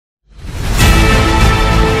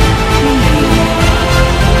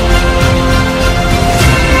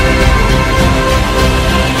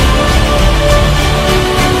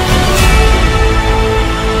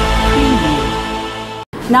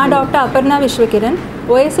Aparna Vishwakiran,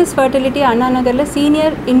 Oasis Fertility Anna Nagarla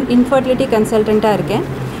Senior Infertility Consultant இருக்கேன்.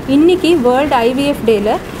 இன்னைக்கு World IVF Dayல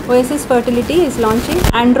Oasis Fertility is launching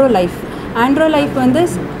AndroLife. AndroLife வந்து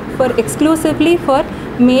exclusively for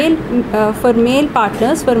male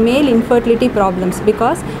partners for male infertility problems,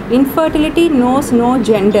 because infertility knows no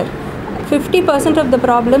gender. 50% of the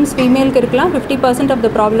problems female க்கு இருக்கலாம், 50% of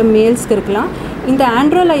the problem males க்கு இருக்கலாம். இந்த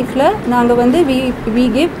AndroLifeல நாங்க வந்து we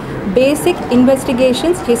give basic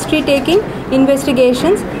investigations, history taking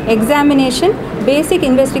investigations, examination, basic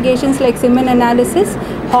investigations like semen analysis,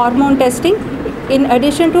 hormone testing, in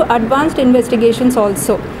addition to advanced investigations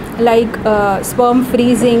also like sperm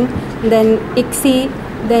freezing, then ICSI,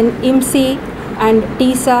 then IMSI and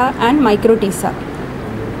TISA and micro TISA.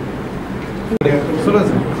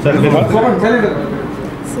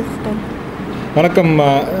 Vanakkam,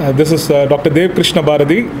 this is Dr. Dev Krishna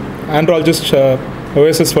Bharati, Andrologist,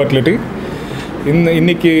 Oasis Fertility.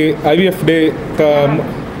 இன்னைக்கு IVF Day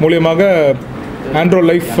மூலமாக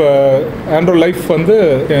AndroLife வந்து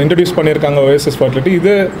introduce பண்ணியிருக்காங்க Oasis Fertility.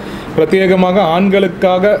 இது பிரத்யேகமாக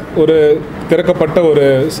ஆண்களுக்காக ஒரு திறக்கப்பட்ட ஒரு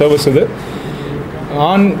service. இது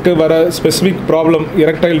ஆண்க்கு வர ஸ்பெசிஃபிக் ப்ராப்ளம்,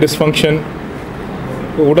 எரெக்டைல் டிஸ்ஃபங்க்ஷன்,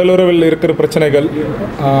 உடலுறவில் இருக்கிற பிரச்சனைகள்,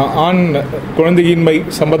 ஆண் குழந்தையின்மை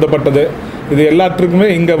சம்மந்தப்பட்டது, இது எல்லாத்துக்குமே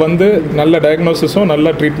இங்கே வந்து நல்ல டயக்னோசிஸும் நல்ல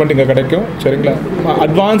ட்ரீட்மெண்ட் இங்கே கிடைக்கும். சரிங்களா?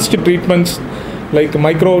 Advanced treatments like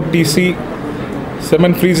micro DC,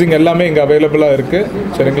 semen freezing எல்லாமே இங்கே அவைலபிளாக இருக்குது.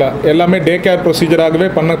 சரிங்களா? எல்லாமே டே கேர் ப்ரொசீஜராகவே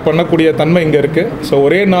பண்ணக்கூடிய தன்மை இங்கே இருக்குது. ஸோ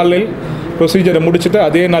ஒரே நாளில் ப்ரொசீஜரை முடிச்சுட்டு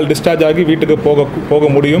அதே நாள் டிஸ்சார்ஜ் ஆகி வீட்டுக்கு போக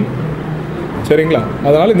முடியும். சரிங்களா?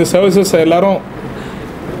 அதனால் இந்த சர்வீசஸ் எல்லாரும்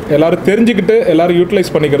தெரிஞ்சுக்கிட்டு எல்லாரும் யூட்டிலைஸ்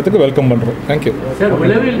பண்ணிக்கிறதுக்கு வெல்கம் பண்ணுறோம். Thank you.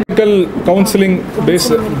 Medical counselling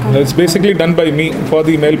it's basically done by me for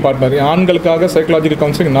the மேல் பார்ட்னர். ஆண்களுக்காக சைக்கலாஜிக்கல்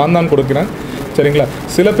கவுன்சிலிங் நான் தான் கொடுக்குறேன். சரிங்களா?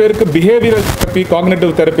 சில பேருக்கு பிஹேவியரல் தெரப்பி,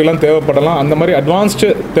 காக்னேட்டிவ் தெரப்பிலாம் தேவைப்படலாம். அந்த மாதிரி அட்வான்ஸ்டு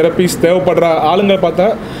தெரப்பிஸ் தேவைப்படுற ஆளுங்க பார்த்தா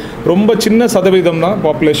ரொம்ப சின்ன சதவீதம் தான்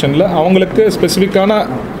பாப்புலேஷனில். அவங்களுக்கு ஸ்பெசிஃபிக்கான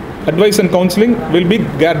advice and counselling will be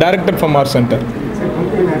directed from our centre.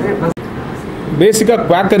 பேசிக்காக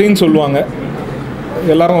குவாக்கரின்னு சொல்லுவாங்க.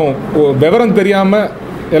 எல்லோரும் விவரம் தெரியாமல்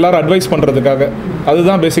எல்லோரும் அட்வைஸ் பண்ணுறதுக்காக,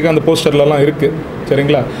 அதுதான் பேசிக்காக அந்த போஸ்டர்லலாம் இருக்குது.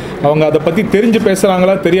 சரிங்களா? அவங்க அதை பற்றி தெரிஞ்சு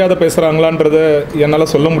பேசுகிறாங்களா தெரியாத பேசுகிறாங்களான்றத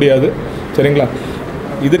என்னால் சொல்ல முடியாது. சரிங்களா?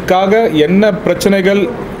 இதுக்காக என்ன பிரச்சனைகள்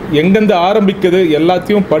எங்கேருந்து ஆரம்பிக்குது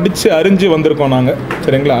எல்லாத்தையும் படித்து அறிஞ்சு வந்திருக்கோம் நாங்கள்.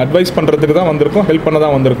 சரிங்களா? அட்வைஸ் பண்ணுறதுக்கு தான் வந்திருக்கோம், ஹெல்ப் பண்ண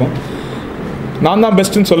தான் வந்திருக்கோம். நான் தான்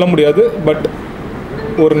பெஸ்ட்டுன்னு சொல்ல முடியாது, பட்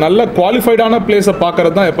ஒரு நல்ல குவாலிஃபைடான பிளேஸை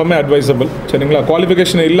பார்க்குறது தான் எப்போவுமே அட்வைசபிள். சரிங்களா?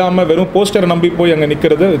 குவாலிஃபிகேஷன் இல்லாமல் வெறும் போஸ்டரை நம்பி போய் அங்கே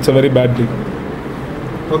நிற்கிறது it's a very bad thing.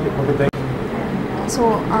 Okay. So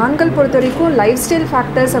ஆண்கள் பொறுத்த வரைக்கும் லைஃப் ஸ்டைல்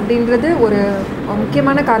ஃபேக்டர்ஸ் அப்படின்றது ஒரு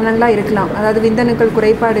முக்கியமான காரணங்களாக இருக்கலாம். அதாவது விந்தணுக்கள்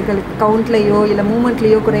குறைபாடுகள், கவுண்ட்லேயோ இல்லை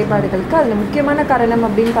மூமெண்ட்லேயோ குறைபாடுகளுக்கு அதில் முக்கியமான காரணம்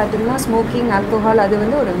அப்படின்னு பார்த்தீங்கன்னா ஸ்மோக்கிங், ஆல்கோஹால், அது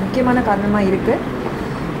வந்து ஒரு முக்கியமான காரணமாக இருக்குது.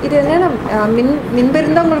 இது என்னென்னா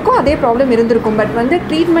முன்பிருந்தவங்களுக்கும் அதே ப்ராப்ளம் இருந்திருக்கும். பட் வந்து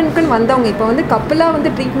ட்ரீட்மெண்ட்டுன்னு வந்தவங்க இப்போ வந்து கப்பலாக வந்து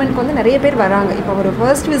ட்ரீட்மெண்ட்க்கு வந்து நிறைய பேர் வராங்க. இப்போ ஒரு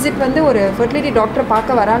ஃபர்ஸ்ட் விசிட் வந்து ஒரு ஃபெர்டிலிட்டி டாக்டரை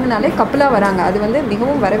பார்க்க வராங்கனாலே கப்பலாக வராங்க. அது வந்து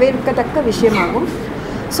மிகவும் வரவேற்கத்தக்க விஷயமாகும்.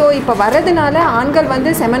 ஸோ இப்போ வரதுனால ஆண்கள் வந்து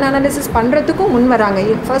செமன் அனாலிசிஸ் பண்ணுறதுக்கும் முன் வராங்க.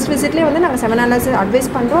 ஃபர்ஸ்ட் விசிட்லேயே வந்து நாங்கள் செமன் அனாலிசிஸ் அட்வைஸ்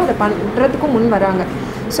பண்ணுறோம், அதை பண்ணுறதுக்கும் முன் வராங்க.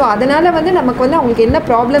 ஸோ அதனால் வந்து நமக்கு வந்து அவங்களுக்கு என்ன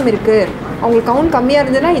ப்ராப்ளம் இருக்குது, அவங்களுக்கு கவுண்ட் கம்மியாக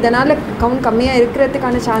இருந்ததுன்னா இதனால் கவுண்ட் கம்மியாக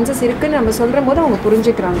இருக்கிறதுக்கான சான்சஸ் இருக்குதுன்னு நம்ம சொல்கிற போது அவங்க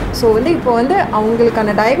புரிஞ்சுக்கிறாங்க. ஸோ வந்து இப்போ வந்து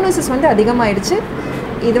அவங்களுக்கான டயக்னோசிஸ் வந்து அதிகமாகிடுச்சு.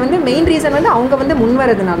 இது வந்து மெயின் ரீசன் வந்து அவங்க வந்து முன்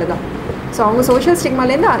வரதுனால தான். ஸோ அவங்க சோஷியல்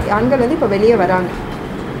ஸ்டிக்மாலேருந்து ஆண்கள் வந்து இப்போ வெளியே வராங்க.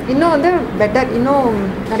 இன்னும் வந்து பெட்டர், இன்னும்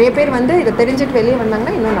நிறைய பேர் வந்து இதை தெரிஞ்சுட்டு வெளியே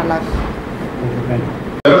வந்தாங்கன்னா இன்னும் நல்லாயிருக்கும்.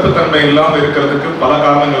 விருப்பத்தன்மை இல்லாமல் இருக்கிறதுக்கு பல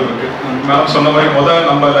காரணங்கள் இருக்குது. மேம் சொன்ன மாதிரி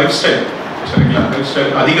நம்ம லைஃப் ஸ்டைல். சரிங்களா? லைஃப்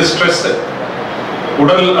ஸ்டைல், அதிக ஸ்ட்ரெஸ்,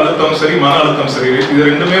 உடல் அழுத்தம் சரி, மன அழுத்தம் சரி, இது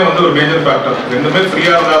ரெண்டுமே வந்து ஒரு மேஜர் ஃபேக்டர். ரெண்டுமே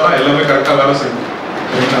ஃப்ரீயாக இருந்தால் தான் எல்லாமே கரெக்டாக வேலை செய்யும்.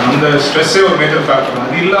 சரிங்களா? அந்த ஸ்ட்ரெஸ்ஸே ஒரு மேஜர் ஃபேக்டர் தான்.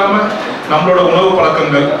 அது இல்லாமல் நம்மளோட உணவு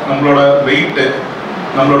பழக்கங்கள், நம்மளோட வெயிட்டு,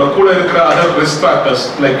 நம்மளோட கூட இருக்கிற other risk factors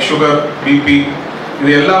like sugar, BP,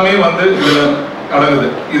 இது எல்லாமே வந்து இதில் அடங்குது.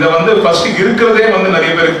 இதை வந்து ஃபர்ஸ்ட் இருக்கிறதே வந்து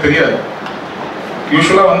நிறைய பேருக்கு தெரியாது.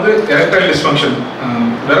 யூஸ்வலாக வந்து எரெக்டைல் டிஸ்ஃபங்க்ஷன்,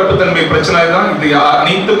 விரப்புத்தன்மை பிரச்சனை தான் இது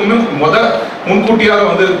அனைத்துக்குமே முன்கூட்டியாக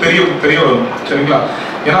வந்து தெரிய வரும். சரிங்களா?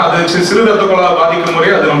 ஏன்னா அது சிறு ரத்த குழாய் பாதிக்கும்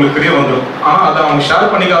முறையே அது நம்மளுக்கு தெரிய வந்துடும். ஆனால் அதை அவங்க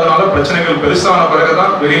ஷேர் பண்ணிக்காதனால பிரச்சனைகள் பெருசான பிறகு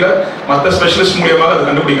தான் வெளியில் மற்ற ஸ்பெஷலிஸ்ட் மூலியமாக அதை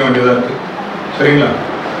கண்டுபிடிக்க வேண்டியதாக இருக்குது. சரிங்களா?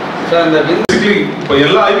 இப்போ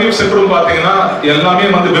எல்லா ஐவிஎஃப் சென்டரும் பார்த்தீங்கன்னா எல்லாமே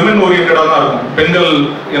வந்து விமன் ஓரியன்டாக தான் இருக்கும். பெண்கள்,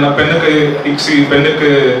 ஏன்னா பெண்ணுக்கு இக்ஸி, பெண்ணுக்கு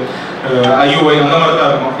ஐயுஐ அந்த மாதிரி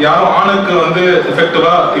தான் இருக்கும். யாரும் ஆணுக்கு வந்து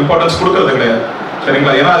எஃபெக்டிவாக இம்பார்ட்டன்ஸ் கொடுக்கறது கிடையாது.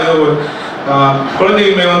 சரிங்களா? ஏன்னா அது ஒரு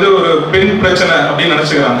குழந்தையின்மை வந்து ஒரு பெண் பிரச்சனை அப்படின்னு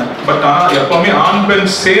நினைச்சுக்கிறாங்க. பட் ஆனால் எப்பவுமே ஆண் பெண்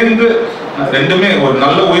சேர்ந்து ரெண்டுமே ஒரு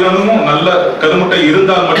நல்ல உயிரினமும்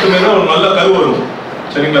இருந்தால் மட்டுமே தான் ஒரு நல்ல கரு வரும்.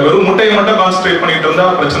 சரிங்களா? வெறும் முட்டையை மட்டும் கான்சென்ட்ரேட் பண்ணிட்டு இருந்தா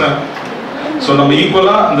பிரச்சனை. ஸோ நம்ம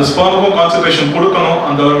ஈக்குவலா அந்த ஸ்பெர்முக்கும் கான்சென்ட்ரேஷன் கொடுக்கணும்,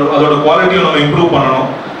 அதோட குவாலிட்டியும் நம்ம இம்ப்ரூவ் பண்ணணும்.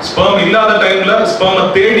 ஸ்பெர்ம் இல்லாத டைம்ல ஸ்பெர்மை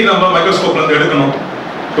தேடி நம்ம மைக்ரோஸ்கோப்ல இருந்து எடுக்கணும்.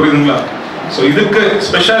 புரியுதுங்களா? ஸோ இதுக்கு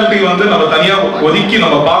ஸ்பெஷாலிட்டி வந்து நம்ம தனியா ஒதுக்கி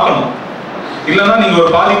நம்ம பார்க்கணும். இல்லைன்னா நீங்க ஒரு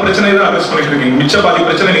பாதி பிரச்சனையை தான் அட்ரஸ் பண்ணிட்டு இருக்கீங்க, மிச்ச பாதி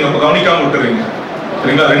பிரச்சனை நீங்க கவனிக்காம விட்டுறீங்க.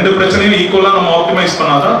 சரிங்களா? ரெண்டு பிரச்சனையும் ஈக்குவலா நம்ம ஆப்டிமைஸ்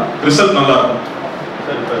பண்ணாதான் ரிசல்ட் நல்லா இருக்கும்.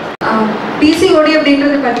 பிசிஓடி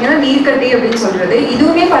அப்படின்றது பார்த்தீங்கன்னா நீர்க்கட்டி அப்படின்னு சொல்றது.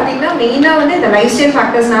 இதுவுமே பார்த்தீங்கன்னா மெயினாக வந்து இந்த லைஃப் ஸ்டைல்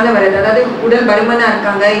ஃபேக்டர்ஸ்னால வருது. அதாவது உடல் பருமனா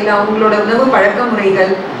இருக்காங்க, இல்லை அவங்களோட உணவு பழக்க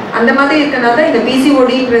முறைகள் அந்த மாதிரி இருக்கனால தான் இந்த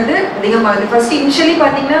பிசிஓடின்றது அதிகமாகுது. ஃபர்ஸ்ட் இனிஷியலி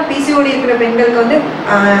பார்த்தீங்கன்னா பிசிஓடி இருக்கிற பெண்களுக்கு வந்து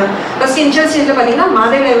ஃபர்ஸ்ட் இனிஷியல் ஸ்டேஜில் பார்த்தீங்கன்னா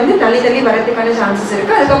மாதவிடாய் வந்து தள்ளி வரதுக்கான சான்சஸ்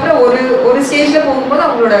இருக்குது. அதுக்கப்புறம் ஒரு ஸ்டேஜில் போகும்போது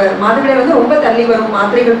அவங்களோட மாதவிடாய் வந்து ரொம்ப தள்ளி வரும்,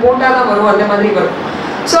 மாத்திரைகள் போட்டால் தான் வரும், அந்த மாதிரி வரும்.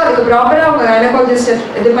 ஸோ அதுக்கு ப்ராப்பராக அவங்க கைனகாலஜிஸ்ட்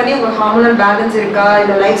இது பண்ணி அவங்க ஹார்மோனல் பேலன்ஸ் இருக்கா,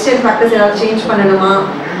 இல்லை லைஃப் ஸ்டைல் ஃபேக்டர்ஸ் ஏதாவது சேஞ்ச் பண்ணணுமா,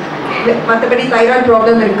 மற்றபடி தைராய்டு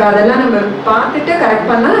ப்ராப்ளம் இருக்கா, அதெல்லாம் நம்ம பார்த்துட்டு கரெக்ட்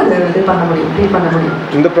பண்ணால் அதை இது பண்ண முடியும், ட்ரீட் பண்ண முடியும்.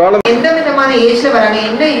 இந்த ப்ராப்ளம் எந்த விதமான ஏஜில் வராங்க,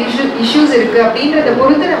 என்ன இஷ்யூஸ் இருக்குது அப்படின்றத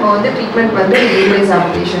பொறுத்து நம்ம வந்து ட்ரீட்மெண்ட் வந்து இண்டிவிஜுவலைஸ்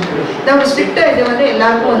அப்ளிகேஷன். இதை ஒரு ஸ்ட்ரிக்டாக இது வந்து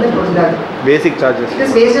எல்லாருக்கும் வந்து பொருந்தாது. பேசிக் charges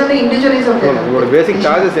based on the individualise of basic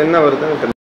charges என்ன வருது?